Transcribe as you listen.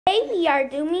Today we are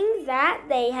doing that.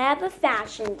 They have a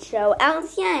fashion show.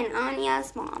 Elsia and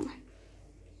Anya's mom.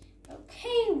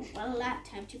 Okay, well,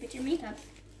 time to put your makeup.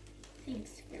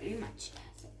 Thanks very much.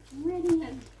 So I'm ready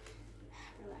and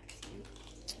relaxing.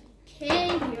 Okay,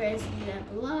 here is the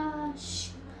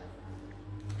blush.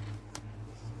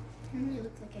 You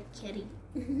look like a kitty.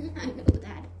 I know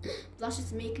that.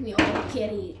 Blushes make me all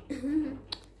kitty.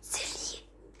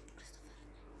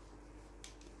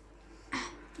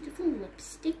 Beautiful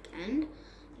lipstick, and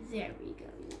there we go.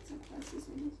 You want some glasses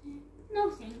or anything?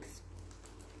 No thanks.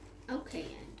 Okay,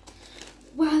 and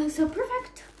wow, that's so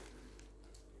perfect.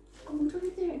 Go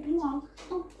right there and walk.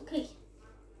 Oh, okay.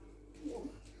 Whoa.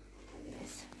 Look at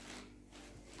this.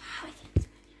 Wow, I can't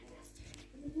see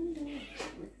my window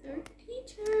with their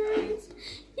teachers.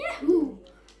 Yahoo!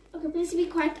 Okay, please be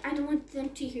quiet. I don't want them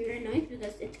to hear your noise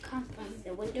because it comes by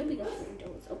the window because the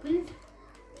window is open.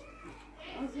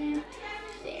 There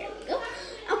we go.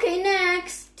 Okay,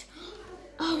 next.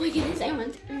 Oh my goodness, I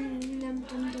want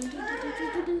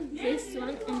this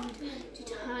one and to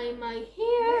tie my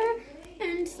hair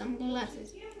and some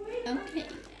glasses. Okay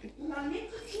then.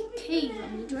 Okay,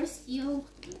 let me dress you.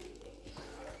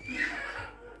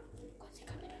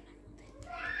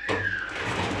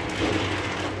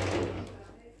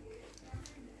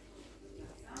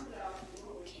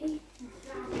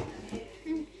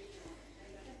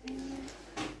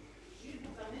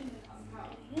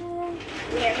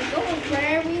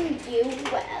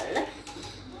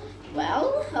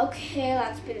 Okay,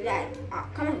 let's put that. Oh,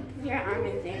 come on, put your arm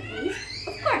in there, please.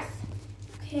 Of course.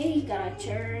 Okay, you gotta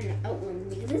turn. Oh, let me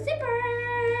make the zipper.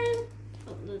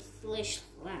 Oh, the slash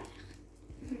flag.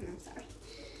 I'm sorry.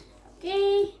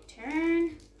 Okay, turn.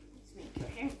 Let's make your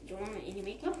hair. Do you want any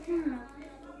makeup?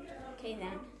 Okay,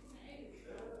 then.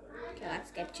 Okay,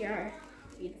 let's get your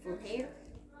beautiful hair.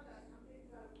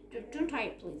 Don't tie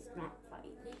it, please. Not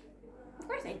funny. Of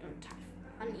course, I don't tie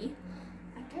it. Honey.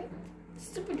 Okay.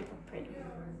 Super duper pretty.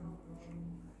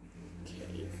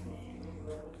 Okay,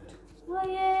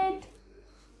 quiet.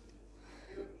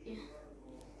 Yeah.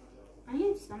 I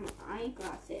need some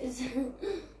eyeglasses.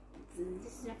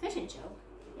 This is a fashion show.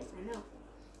 Yes, I know.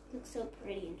 It looks so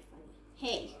pretty and funny.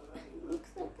 Hey, you look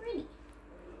so pretty.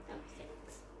 Oh,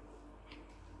 thanks.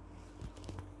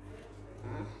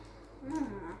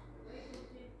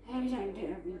 Every time I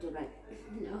do that,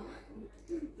 no.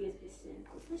 Because this is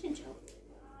a fashion show.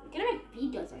 We're gonna make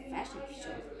videos of fashion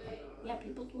shows. Yeah,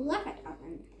 people will laugh at us,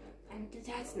 and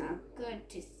that's not good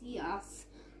to see us,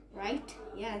 right?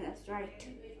 Yeah, that's right.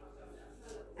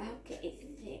 Okay,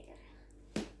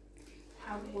 there.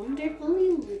 How wonderful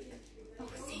you look. Oh,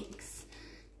 thanks.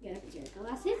 You gotta put your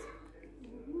glasses.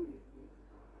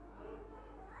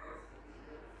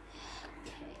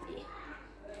 Okay,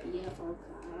 beautiful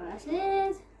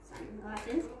glasses,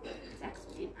 sunglasses. It's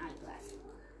actually an eyeglass.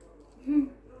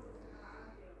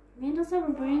 Amanda said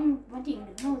we're wearing wedding.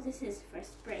 No, this is for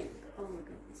spring. Oh my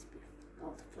goodness, beautiful.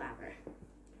 Oh, the flower.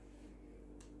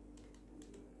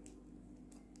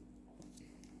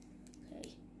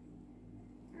 Okay.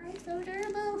 I'm so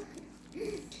adorable.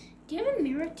 Do you have a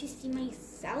mirror to see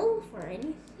myself or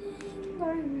anything?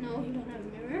 Or no, you don't have a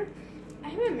mirror? I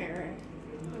have a mirror.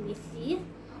 Let me see.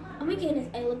 Oh my goodness,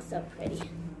 I look so pretty.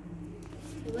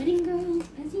 The wedding girl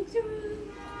passing through.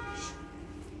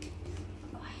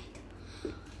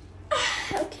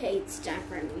 Okay, it's time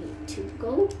for me to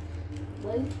go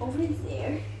right over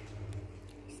there.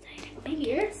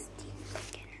 Here.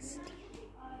 Okay,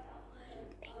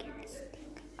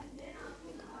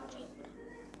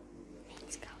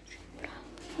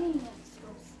 let's go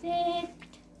sit.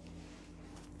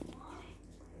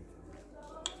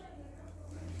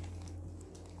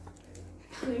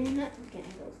 We're not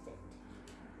gonna go sit.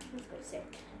 Let's go sit.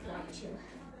 Watch you.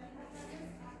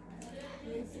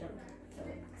 Let's go.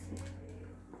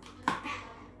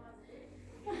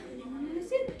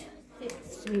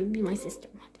 Maybe my sister.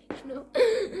 I don't know.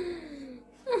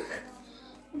 Oh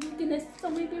my goodness, so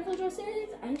many beautiful dresses.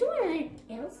 I don't want to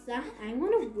wear Elsa. I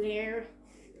want to wear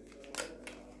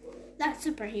that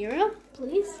superhero,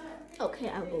 please. Okay,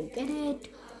 I will get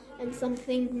it. And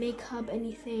something, makeup,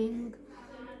 anything.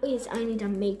 Yes, I need a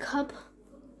makeup.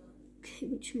 Okay,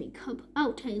 which makeup?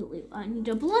 I'll tell you. I need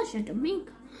a blush and a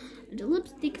makeup and a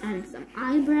lipstick and some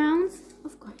eyebrows.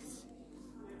 Of course.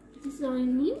 This is all I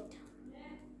need.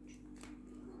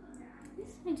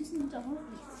 I just need all of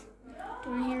these.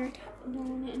 Do I hear it? I don't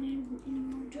want any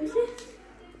more dresses.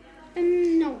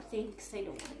 No, thanks. I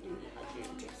don't want any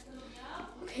other dresses.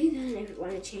 Okay, then I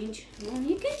want to change. Well,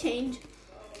 you can change.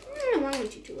 I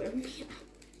want you to wear me.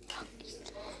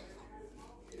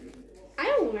 I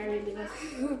don't wear it because.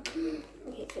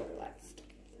 Okay, so let's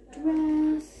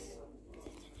dress.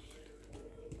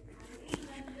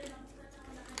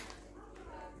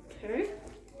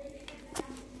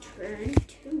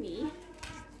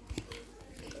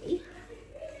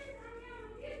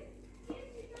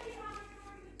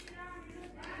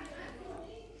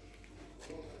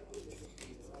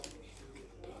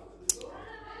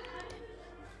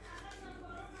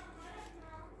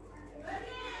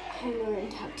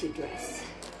 to dress.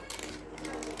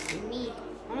 Me.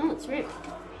 Oh no, it's ripped.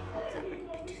 It's not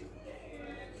ripped.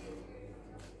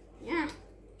 Yeah.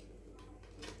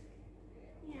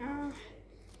 Yeah.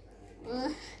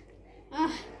 It's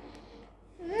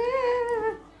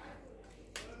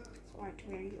hard to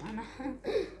wear you, Anna.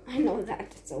 I know that.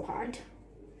 It's so hard.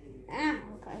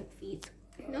 Look like feet.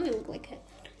 No, you look like a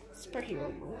superhero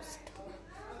almost.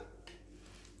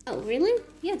 Oh, really?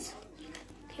 Yes.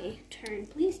 Okay, turn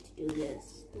please to do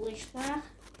this. Splish splash.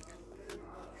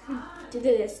 To do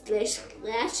this splish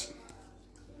splash.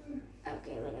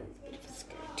 Okay, look at this beautiful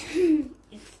skirt.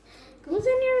 It goes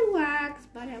on your legs,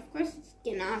 but of course it's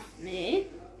skin off me.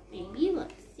 Maybe,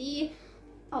 let's see.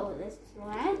 Oh, this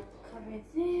leg cover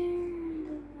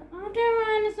there. The other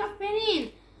one is not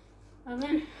fitting. Well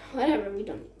then, whatever, we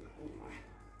don't need it anymore.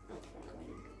 Oh,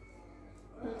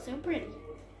 it looks so pretty.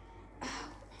 Oh,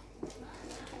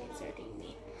 it's hurting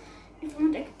me. If you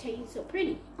want, I could tell you so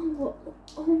pretty. Oh,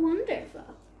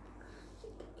 wonderful.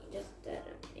 Just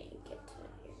didn't make it.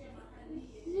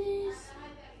 This.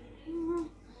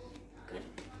 Gotta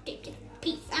take it.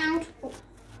 Peace out. Oh.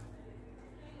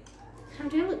 How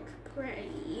do I look?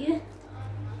 Pretty.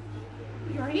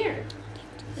 Your hair.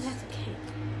 But that's okay.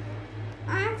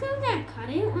 I feel that cut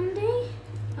it one day.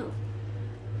 Oh.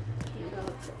 Can't go.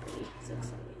 It's so pretty. So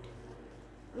excited.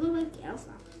 I look like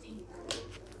Elsa.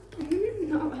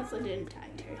 No, Elsa didn't tie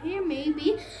her hair,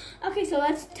 maybe. Okay, so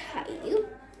let's tie you.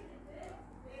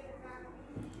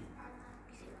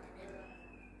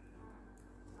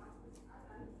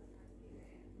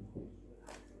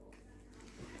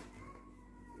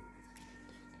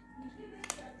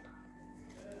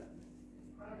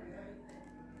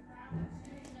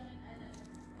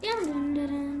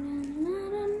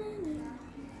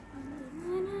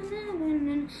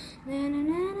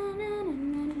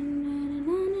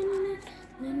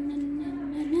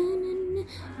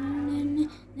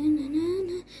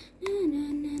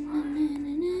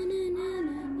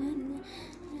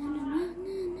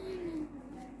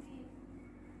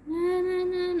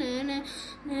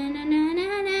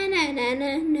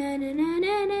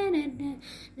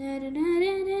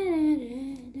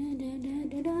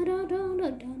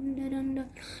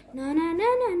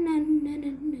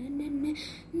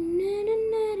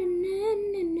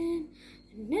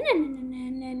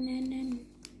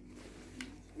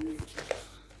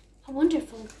 How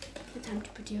wonderful. It's time to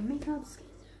put your makeup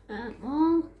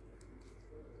on.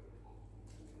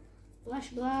 Blush,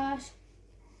 blush.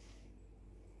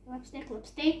 Lipstick,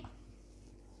 lipstick.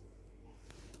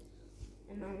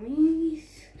 And on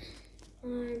these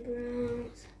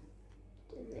eyebrows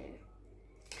to there.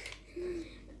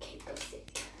 Okay, go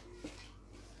sit.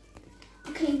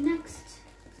 Okay, next.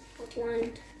 What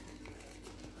one?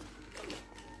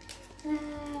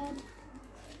 That.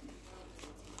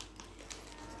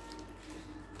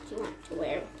 What do you want to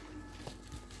wear?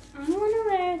 I want to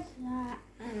wear that.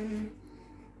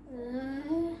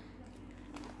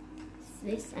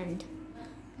 This and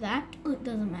that. Oh, it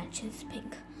doesn't match. It's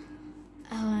pink.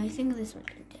 I think this one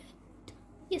can do it.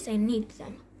 Yes, I need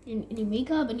them. Any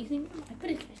makeup, anything? I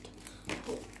put it right.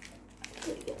 Oh,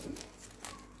 there you go.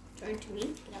 Turn to me.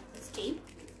 Get out this tape,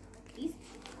 please.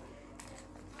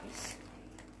 Yes.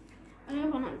 I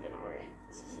have one on already.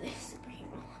 This is a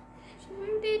superhero. She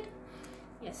learned it.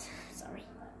 Yes, sorry.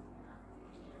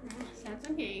 No, that's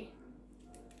okay.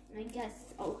 I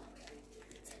guess. Oh.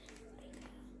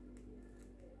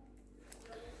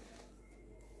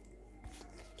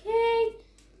 Okay.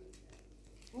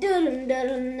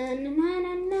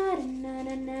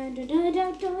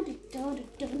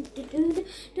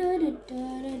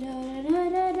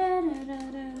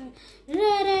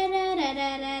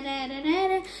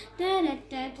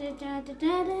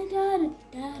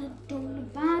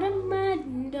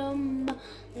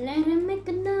 Let him make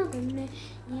a noggin.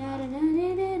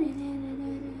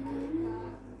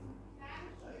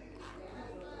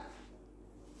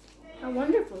 How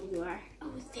wonderful you are.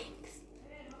 Oh, thanks.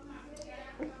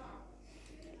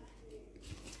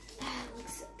 That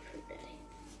looks so pretty.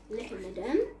 Look at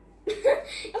madame.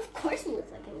 Of course it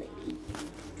looks like a lady.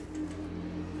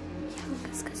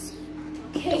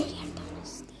 Okay.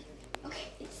 Okay,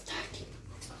 it's starting.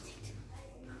 Let's go sit.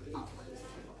 Oh.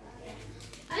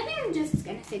 I think I'm just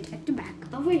gonna sit at the back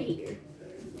over here.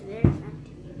 There's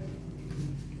empty.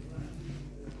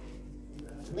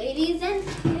 Ladies and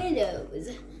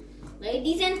kiddos.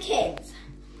 Ladies and kids.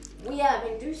 We have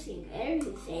introducing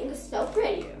everything so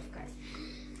pretty, of course.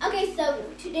 Okay, so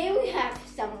today we have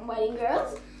some wedding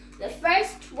girls. The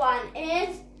first one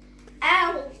is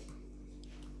Al.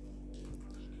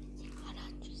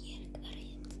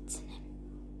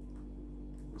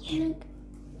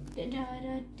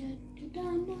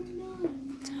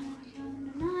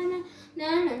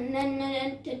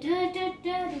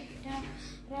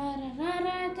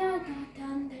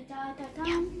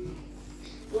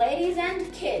 Ladies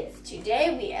and kids,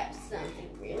 today we have something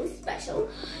really special.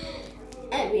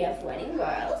 And we have wedding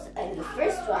girls. And the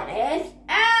first one is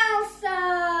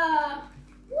Elsa!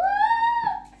 Woo!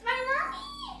 It's my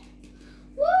mommy!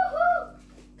 Woohoo!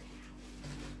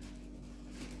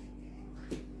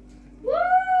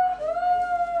 Woohoo!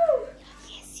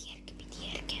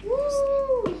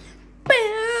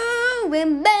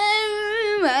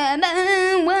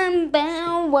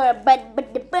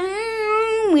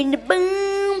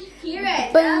 Here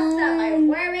is Elsa. I'm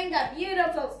wearing a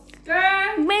beautiful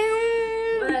skirt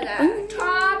with a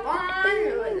top on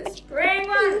with a spring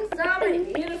on, so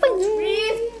many beautiful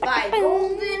trees, by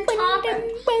golden top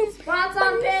and spots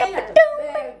on pink and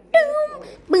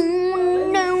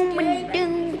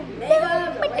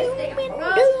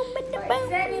by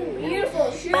sending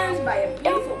beautiful shoes by a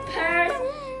beautiful purse,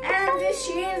 and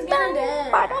she is gonna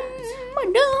dance.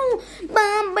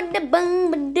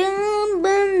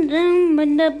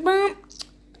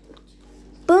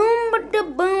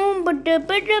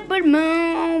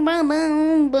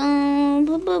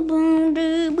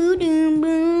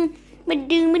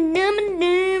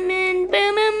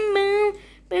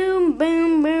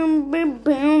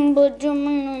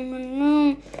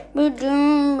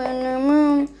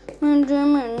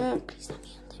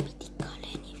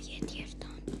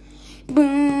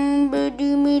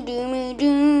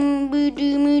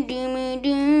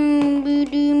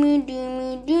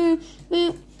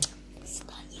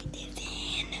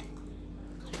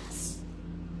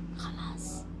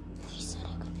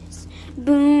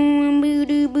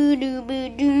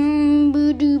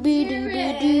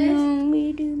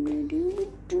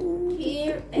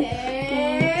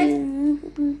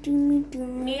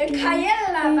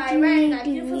 By wearing a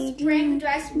beautiful spring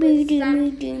dress with some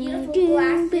beautiful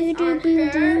glasses on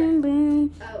her.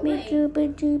 Oh, wait. And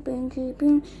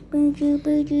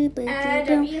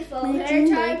a beautiful hair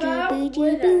tie bow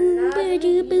with another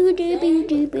beautiful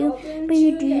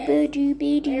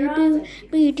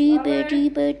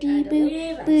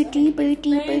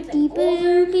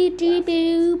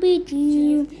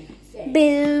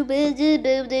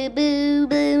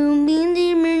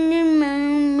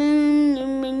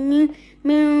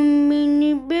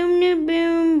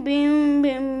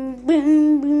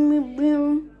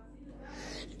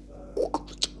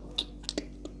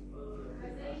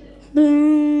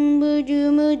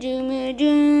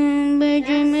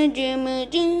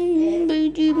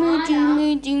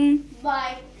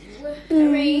by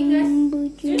wearing a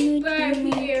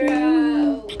superhero.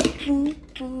 And a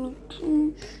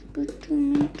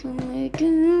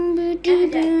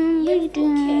beautiful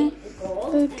cake,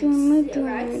 gold, and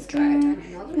red skirt,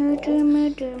 and another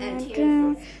gold, and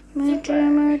beautiful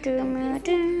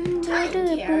zipper, tight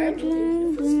hair,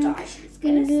 beautiful star she's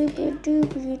gonna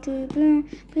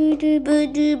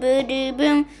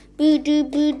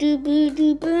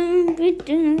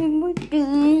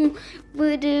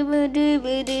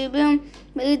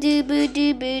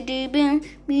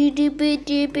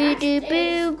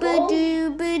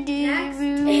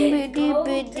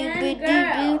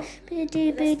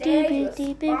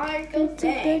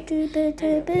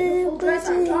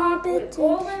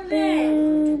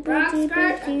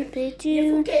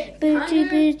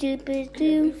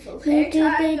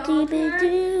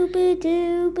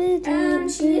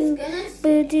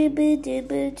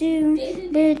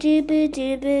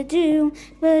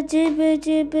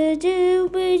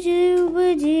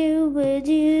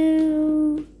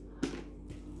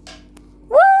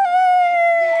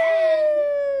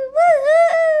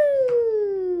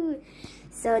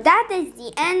So that is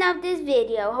the end of this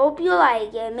video. Hope you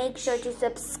like it. Make sure to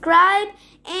subscribe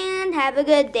and have a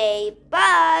good day.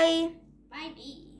 Bye. Bye.